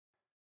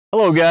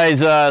Hello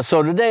guys,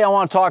 so today I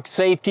want to talk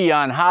safety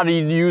on how to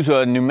use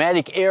a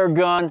pneumatic air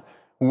gun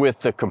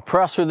with the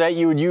compressor that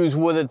you would use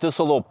with it. This is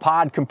a little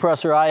pod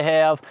compressor I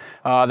have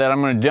that I'm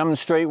going to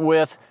demonstrate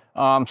with.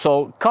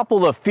 So a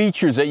couple of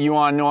features that you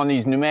want to know on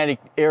these pneumatic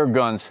air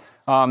guns.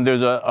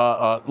 There's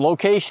a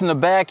location in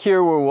the back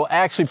here where we'll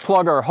actually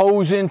plug our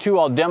hose into.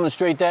 I'll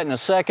demonstrate that in a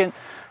second.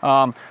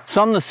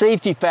 Some of the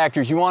safety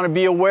factors you want to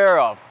be aware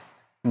of.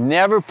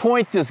 Never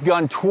point this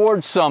gun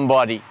towards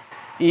somebody.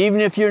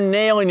 Even if you're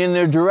nailing in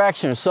their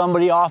direction or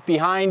somebody off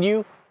behind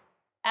you,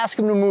 ask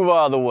them to move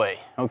out of the way,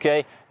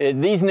 okay?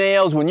 These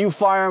nails, when you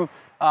fire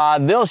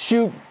them, they'll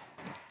shoot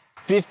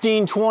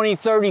 15, 20,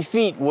 30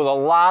 feet with a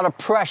lot of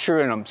pressure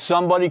in them.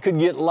 Somebody could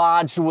get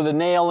lodged with a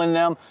nail in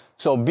them,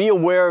 so be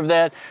aware of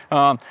that.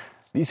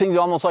 These things are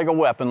almost like a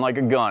weapon, like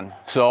a gun.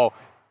 So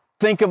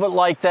think of it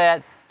like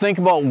that. Think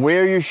about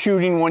where you're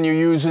shooting when you're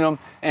using them,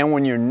 and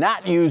when you're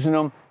not using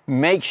them,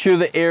 make sure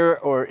the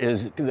air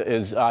is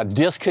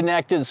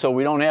disconnected so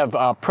we don't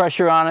have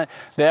pressure on it.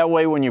 That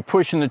way when you're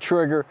pushing the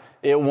trigger,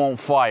 it won't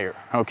fire,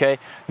 okay?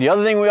 The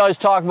other thing we always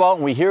talk about,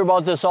 and we hear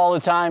about this all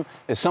the time,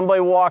 is somebody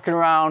walking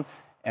around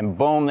and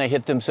boom, they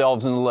hit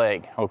themselves in the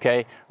leg,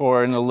 okay?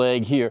 Or in the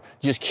leg here,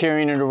 just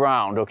carrying it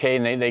around, okay?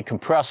 And they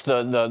compress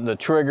the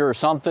trigger or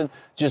something,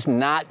 just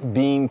not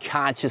being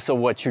conscious of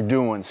what you're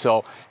doing.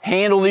 So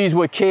handle these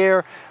with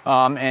care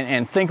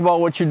and think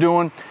about what you're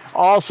doing.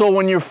 Also,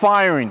 when you're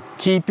firing,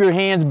 keep your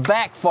hands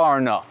back far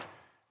enough.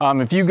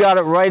 If you got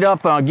it right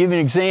up, I'll give you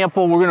an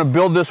example. We're going to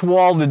build this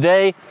wall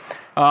today.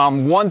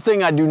 One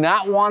thing I do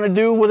not want to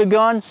do with a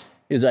gun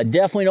is I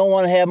definitely don't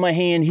want to have my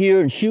hand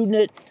here and shooting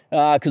it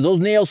because those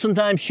nails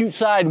sometimes shoot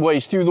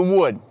sideways through the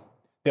wood.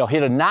 They'll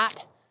hit a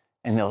knot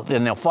and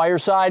then they'll fire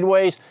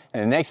sideways,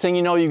 and the next thing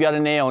you know, you got a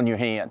nail in your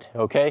hand,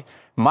 okay?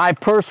 My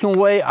personal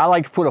way, I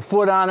like to put a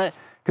foot on it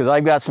because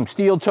I've got some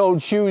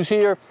steel-toed shoes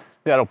here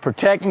that'll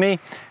protect me,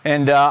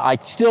 and I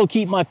still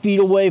keep my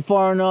feet away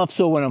far enough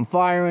so when I'm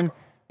firing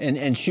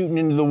and shooting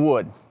into the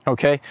wood,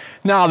 okay?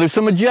 Now, there's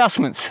some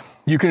adjustments.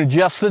 You can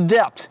adjust the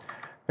depth.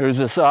 There's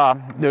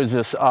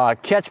this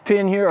catch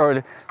pin here,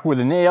 or with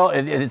a nail.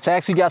 It's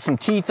actually got some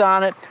teeth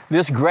on it.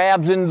 This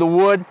grabs into the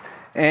wood,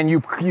 and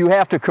you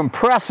have to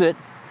compress it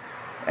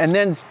and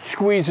then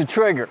squeeze the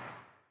trigger.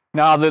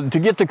 Now, to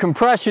get the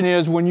compression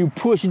is when you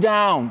push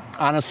down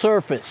on a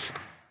surface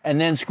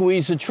and then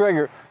squeeze the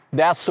trigger.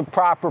 That's the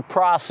proper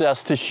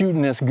process to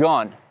shooting this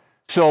gun.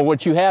 So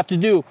what you have to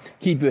do,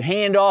 keep your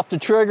hand off the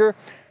trigger.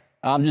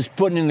 I'm just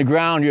putting it in the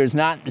ground here.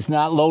 It's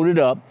not loaded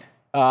up.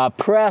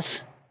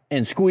 Press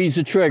and squeeze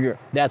the trigger.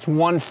 That's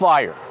one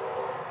fire.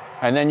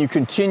 And then you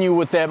continue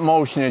with that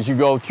motion as you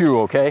go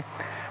through, okay?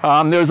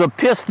 There's a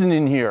piston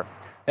in here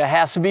that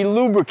has to be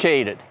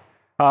lubricated.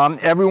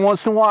 Every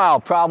once in a while,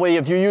 probably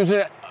if you're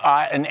using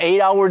an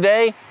 8-hour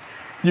day,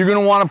 you're going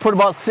to want to put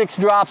about 6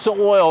 drops of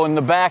oil in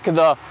the back of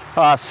the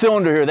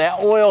cylinder here.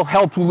 That oil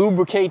helps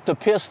lubricate the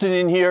piston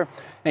in here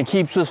and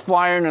keeps this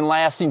firing and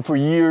lasting for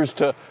years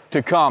to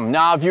come.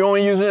 Now, if you're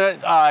only using it,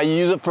 you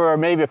use it for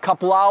maybe a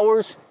couple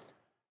hours,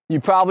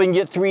 you probably can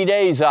get 3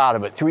 days out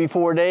of it,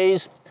 3-4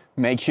 days.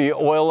 Make sure you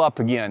oil up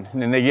again.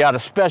 And then they got a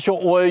special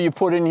oil you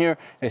put in here.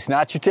 It's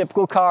not your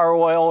typical car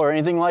oil or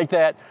anything like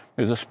that.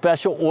 There's a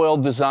special oil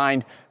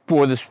designed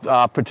for this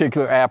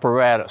particular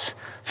apparatus.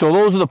 So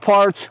those are the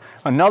parts.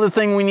 Another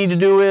thing we need to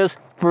do is,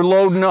 for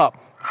loading up,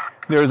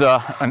 there's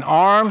an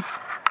arm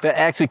that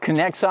actually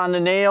connects on the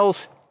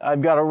nails.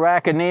 I've got a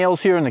rack of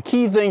nails here, and the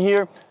key thing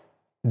here,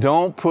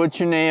 don't put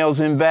your nails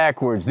in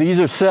backwards. These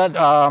are set,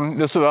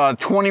 this is a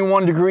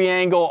 21-degree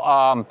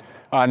angle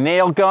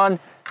nail gun.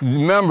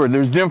 Remember,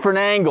 there's different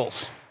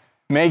angles.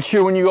 Make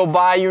sure when you go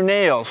buy your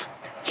nails,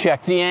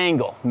 check the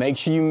angle. Make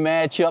sure you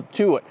match up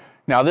to it.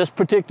 Now, this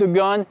particular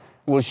gun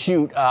will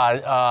shoot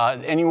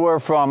anywhere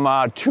from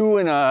 2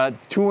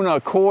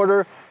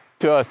 1/4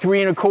 to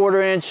 3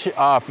 1/4 inch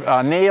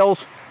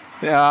nails.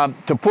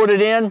 To put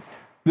it in,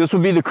 this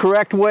would be the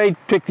correct way.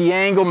 Pick the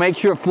angle, make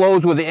sure it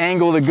flows with the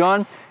angle of the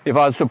gun. If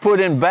I was to put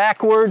in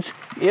backwards,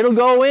 it'll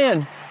go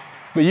in,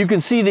 but you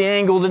can see the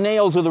angle of the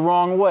nails are the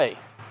wrong way.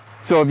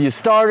 So if you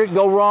start it,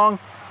 go wrong,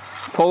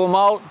 pull them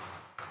out,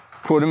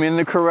 put them in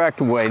the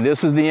correct way.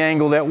 This is the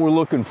angle that we're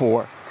looking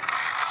for.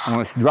 And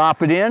let's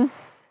drop it in.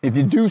 If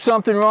you do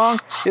something wrong,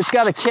 it's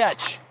got to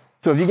catch.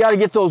 So if you got to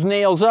get those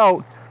nails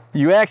out,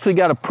 you actually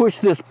got to push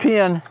this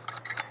pin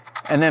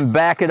and then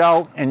back it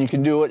out, and you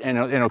can do it, and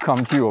it'll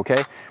come through,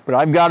 okay? But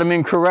I've got them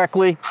in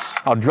correctly.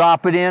 I'll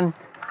drop it in.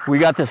 We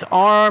got this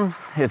arm.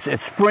 It's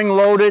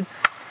spring-loaded.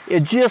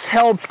 It just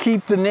helps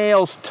keep the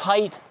nails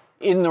tight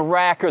in the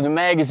rack or the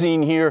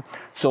magazine here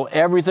so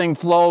everything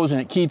flows,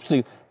 and it keeps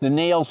the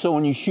nails so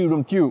when you shoot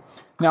them through.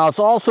 Now, it's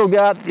also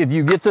got, if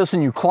you get this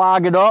and you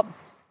clog it up,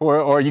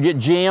 or you get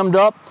jammed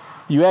up,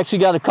 you actually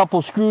got a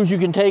couple screws you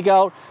can take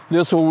out.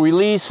 This will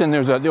release, and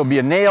there'll be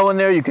a nail in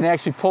there. You can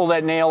actually pull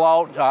that nail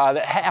out.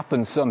 That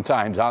happens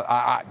sometimes. In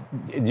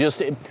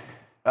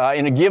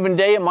a given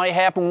day, it might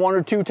happen 1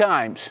 or 2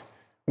 times,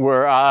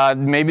 where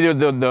maybe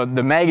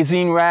the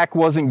magazine rack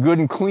wasn't good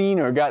and clean,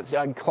 or got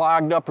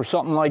clogged up or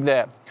something like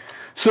that.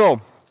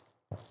 So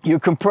your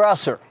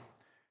compressor.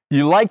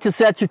 You like to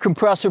set your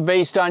compressor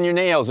based on your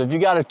nails. If you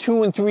got a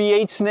 2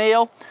 3/8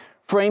 nail,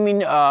 framing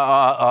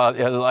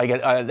like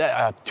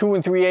a 2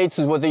 3/8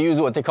 is what they use,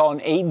 what they call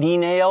an 8D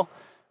nail.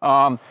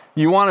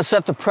 You want to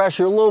set the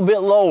pressure a little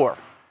bit lower.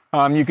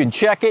 You can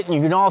check it, and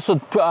you can also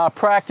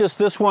practice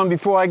this one.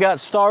 Before I got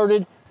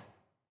started,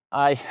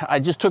 I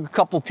just took a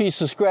couple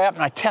pieces of scrap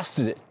and I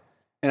tested it,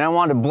 and I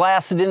wanted to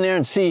blast it in there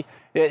and see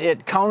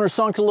it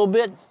countersunk a little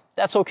bit.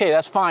 That's okay,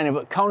 that's fine. If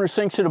it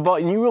countersinks it about,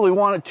 and you really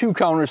want it to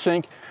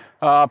countersink,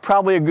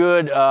 probably a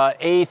good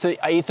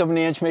eighth of an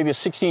inch, maybe a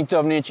 1/16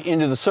 of an inch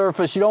into the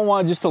surface. You don't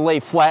want just to lay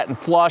flat and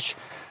flush,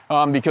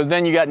 because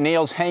then you got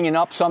nails hanging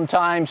up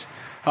sometimes.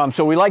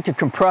 So we like to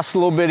compress a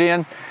little bit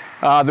in.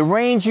 The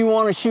range you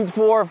want to shoot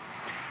for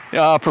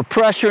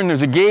pressure, and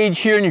there's a gauge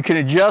here, and you can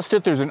adjust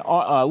it. There's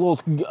a little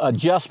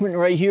adjustment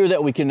right here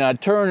that we can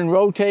turn and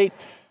rotate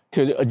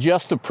to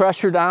adjust the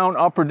pressure down,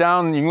 up or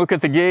down. And you can look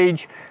at the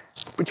gauge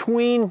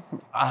between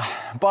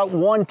about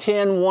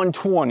 110,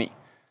 120.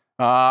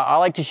 I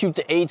like to shoot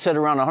the 8s at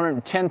around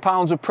 110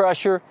 pounds of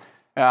pressure.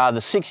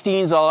 The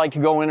 16s, I like to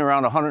go in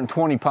around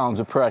 120 pounds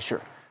of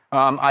pressure.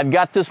 I've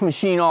got this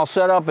machine all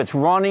set up. It's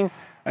running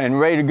and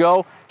ready to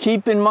go.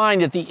 Keep in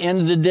mind, at the end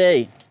of the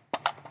day,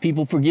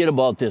 people forget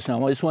about this.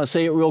 Now, I just want to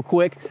say it real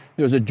quick.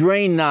 There's a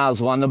drain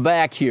nozzle on the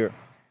back here.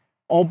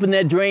 Open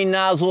that drain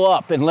nozzle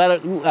up and let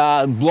it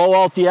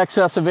blow out the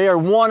excess of air.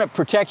 1, it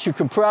protects your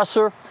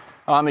compressor.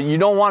 You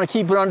don't want to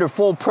keep it under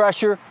full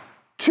pressure.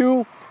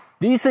 2,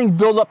 these things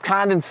build up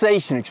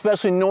condensation,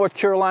 especially in North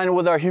Carolina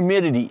with our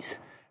humidities.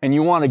 And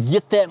you want to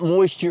get that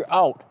moisture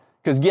out.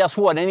 Because guess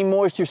what? Any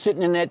moisture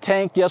sitting in that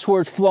tank, guess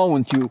where it's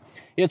flowing through?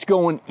 It's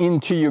going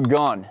into your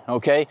gun,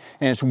 okay?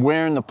 And it's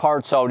wearing the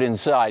parts out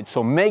inside.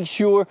 So make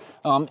sure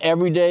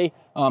every day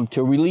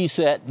to release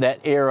that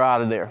air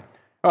out of there.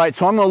 All right,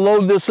 so I'm going to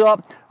load this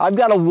up. I've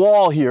got a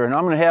wall here, and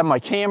I'm going to have my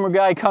camera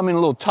guy come in a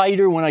little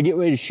tighter when I get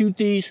ready to shoot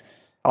these.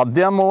 I'll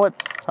demo it.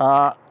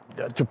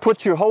 To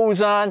put your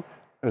hose on,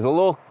 there's a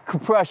little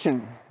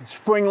compression,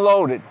 spring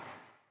loaded.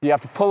 You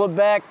have to pull it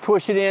back,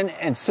 push it in,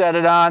 and set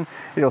it on.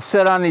 It'll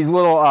set on these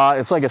little,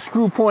 it's like a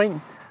screw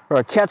point or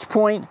a catch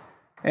point.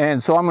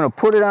 And so I'm going to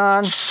put it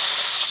on.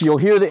 You'll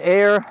hear the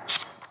air.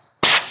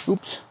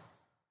 Oops.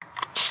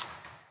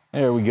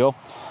 There we go.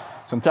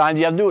 Sometimes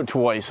you have to do it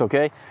twice,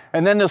 okay?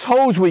 And then this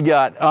hose we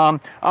got.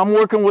 I'm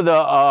working with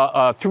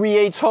a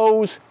 3/8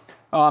 hose.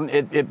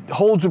 It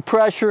holds the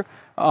pressure.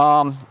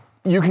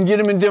 You can get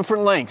them in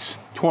different lengths.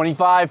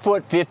 25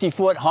 foot, 50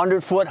 foot,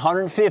 100 foot,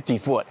 150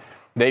 foot.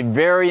 They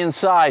vary in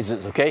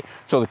sizes, okay?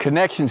 So the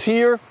connection's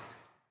here.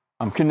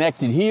 I'm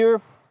connected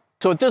here.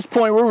 So at this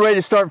point, we're ready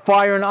to start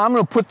firing. I'm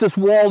going to put this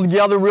wall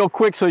together real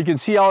quick so you can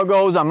see how it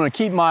goes. I'm going to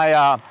keep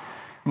my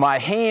my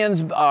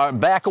hands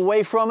back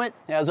away from it.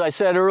 As I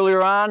said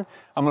earlier on,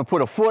 I'm going to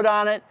put a foot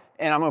on it,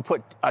 and I'm going to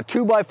put a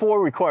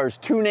 2x4 requires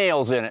 2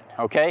 nails in it,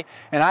 okay?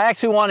 And I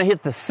actually want to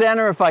hit the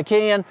center if I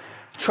can.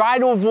 Try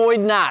to avoid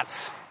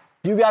knots.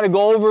 If you got to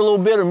go over a little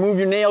bit or move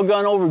your nail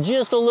gun over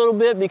just a little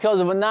bit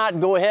because of a knot,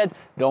 go ahead.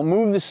 Don't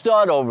move the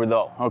stud over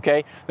though,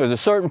 okay? There's a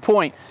certain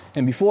point.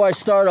 And before I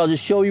start, I'll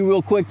just show you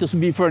real quick. This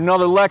will be for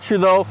another lecture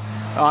though.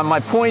 My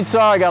points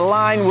are, I got a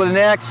line with an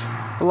X,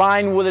 a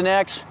line with an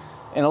X,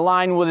 and a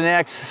line with an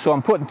X. So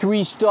I'm putting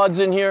 3 studs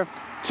in here.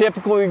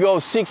 Typically we go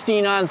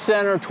 16 on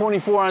center,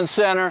 24 on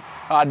center,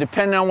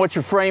 depending on what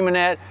you're framing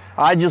at.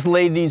 I just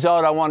laid these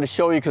out. I wanted to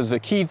show you because the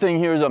key thing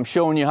here is I'm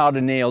showing you how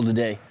to nail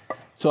today.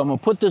 So I'm going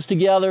to put this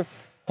together,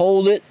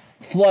 hold it,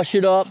 flush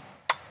it up,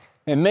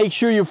 and make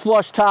sure you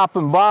flush top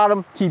and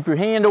bottom. Keep your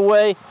hand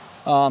away.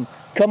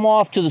 Come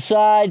off to the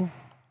side.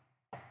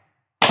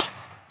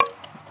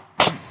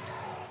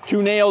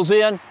 2 nails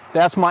in.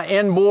 That's my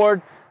end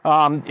board.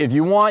 If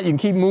you want, you can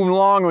keep moving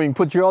along, or you can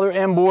put your other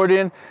end board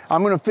in.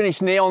 I'm going to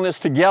finish nailing this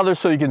together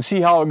so you can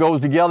see how it goes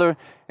together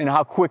and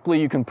how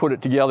quickly you can put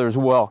it together as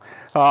well.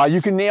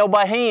 You can nail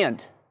by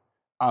hand.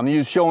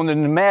 I'm showing the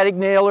pneumatic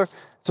nailer.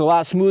 It's a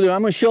lot smoother.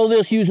 I'm going to show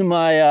this using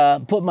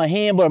my, put my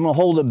hand, but I'm going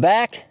to hold it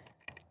back.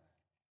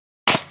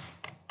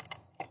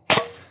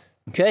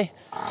 Okay.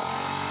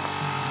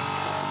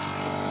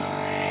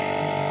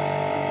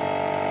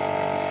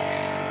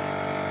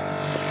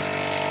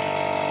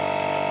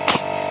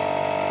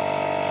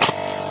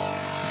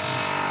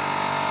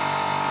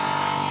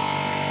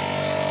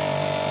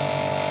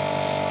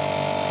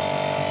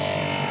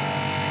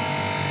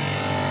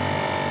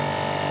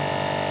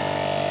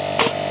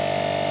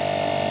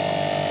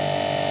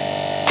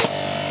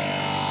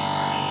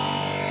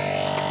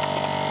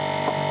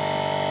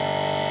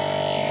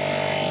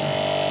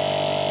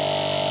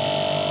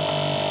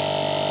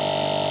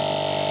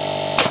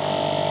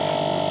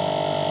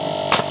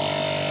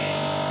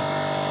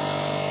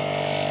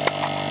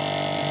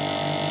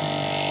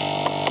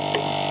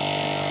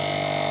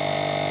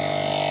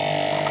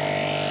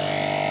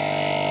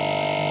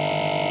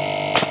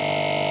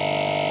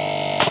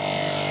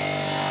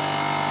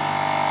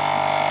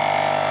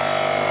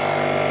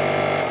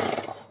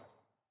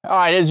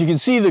 right, as you can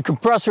see, the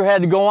compressor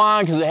had to go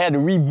on because it had to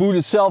reboot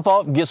itself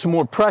up, get some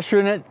more pressure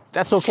in it.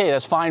 That's okay,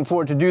 that's fine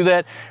for it to do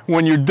that.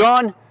 When you're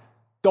done,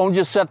 don't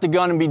just set the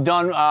gun and be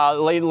done,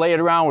 lay it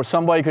around where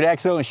somebody could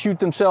accidentally shoot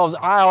themselves.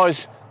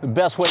 The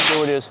best way to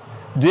do it is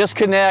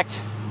disconnect,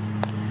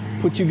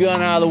 put your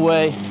gun out of the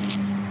way.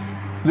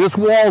 This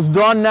wall's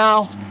done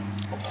now.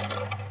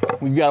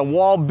 We've got a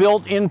wall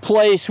built in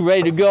place,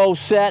 ready to go,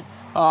 set.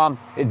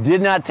 It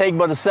did not take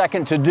but a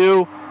second to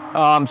do,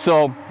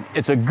 so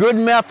it's a good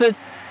method.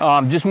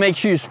 Just make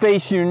sure you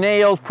space your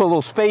nails, put a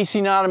little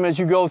spacing on them as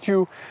you go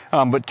through,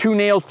 but 2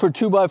 nails per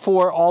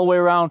 2x4 all the way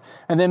around,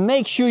 and then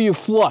make sure you're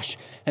flush.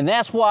 And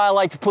that's why I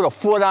like to put a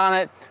foot on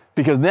it,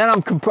 because then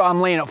I'm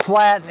laying it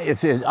flat.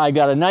 I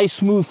got a nice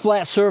smooth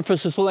flat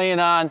surface it's laying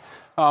on,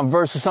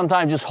 versus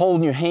sometimes just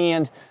holding your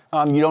hand,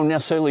 you don't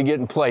necessarily get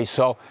in place.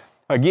 So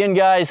again,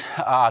 guys,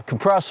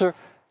 compressor,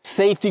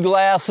 safety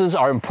glasses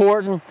are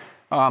important.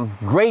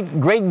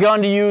 Great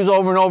gun to use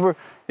over and over.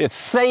 It's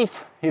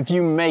safe if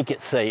you make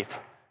it safe.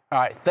 All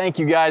right, thank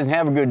you guys and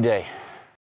have a good day.